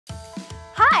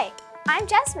Hi, I'm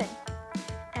Jasmine,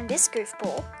 and this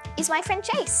goofball is my friend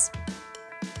Chase.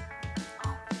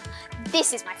 Oh,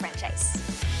 this is my friend Chase.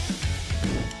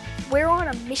 We're on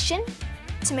a mission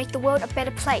to make the world a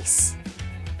better place,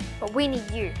 but we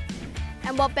need you.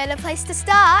 And what better place to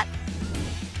start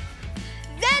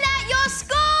than at your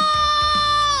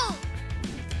school?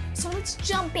 So let's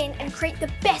jump in and create the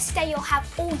best day you'll have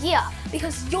all year,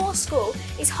 because your school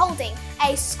is holding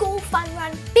a school fun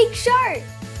run big show.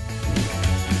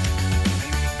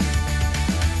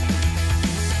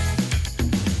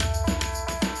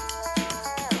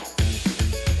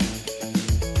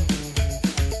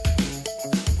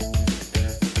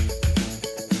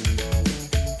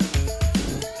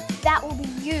 That will be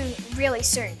you really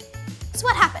soon. So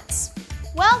what happens?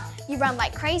 Well, you run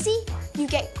like crazy, you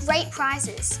get great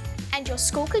prizes, and your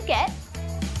school could get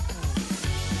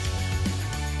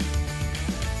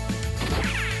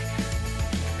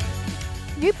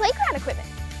new playground equipment,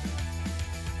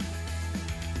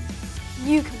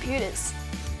 new computers,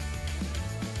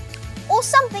 or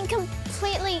something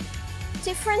completely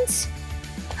different.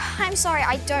 I'm sorry,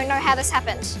 I don't know how this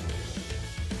happened.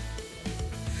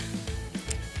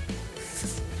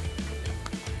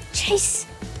 Chase,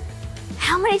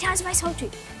 how many times have I told you?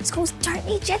 Schools don't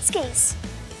need jet skis.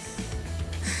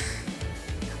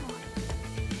 Come on.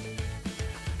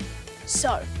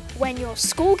 So, when your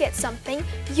school gets something,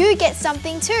 you get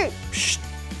something too. Shh.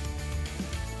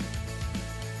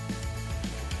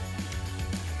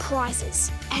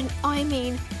 Prizes, and I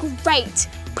mean great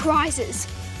prizes.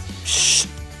 Shh.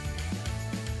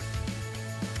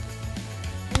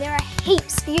 And there are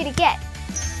heaps for you to get.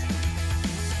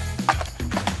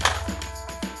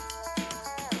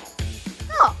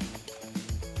 Oh,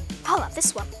 I love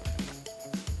this one.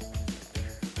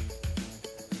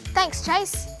 Thanks,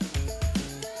 Chase.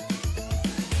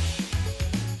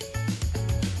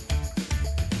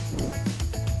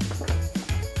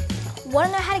 Want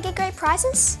to know how to get great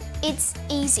prizes? It's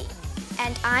easy,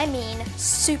 and I mean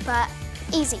super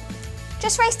easy.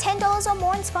 Just raise $10 or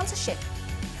more in sponsorship.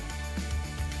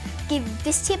 Give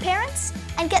this to your parents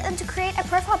and get them to create a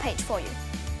profile page for you.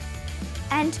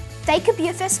 And they could be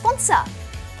your first sponsor.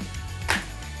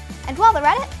 And while they're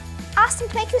at it, ask them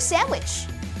to make you a sandwich.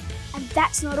 And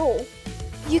that's not all.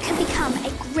 You can become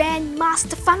a Grand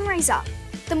Master fundraiser.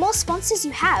 The more sponsors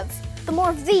you have, the more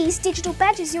of these digital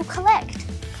badges you'll collect.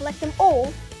 Collect them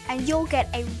all, and you'll get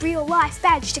a real-life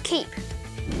badge to keep.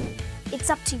 It's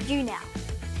up to you now.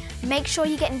 Make sure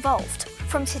you get involved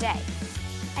from today,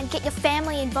 and get your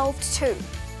family involved too.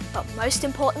 But most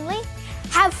importantly,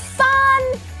 have fun!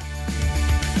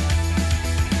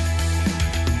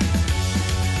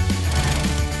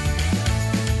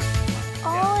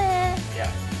 Oh yeah.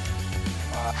 Yeah.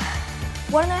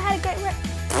 Want to know how to get yeah.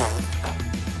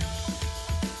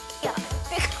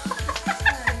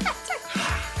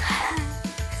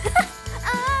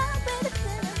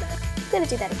 Gonna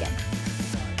do that again.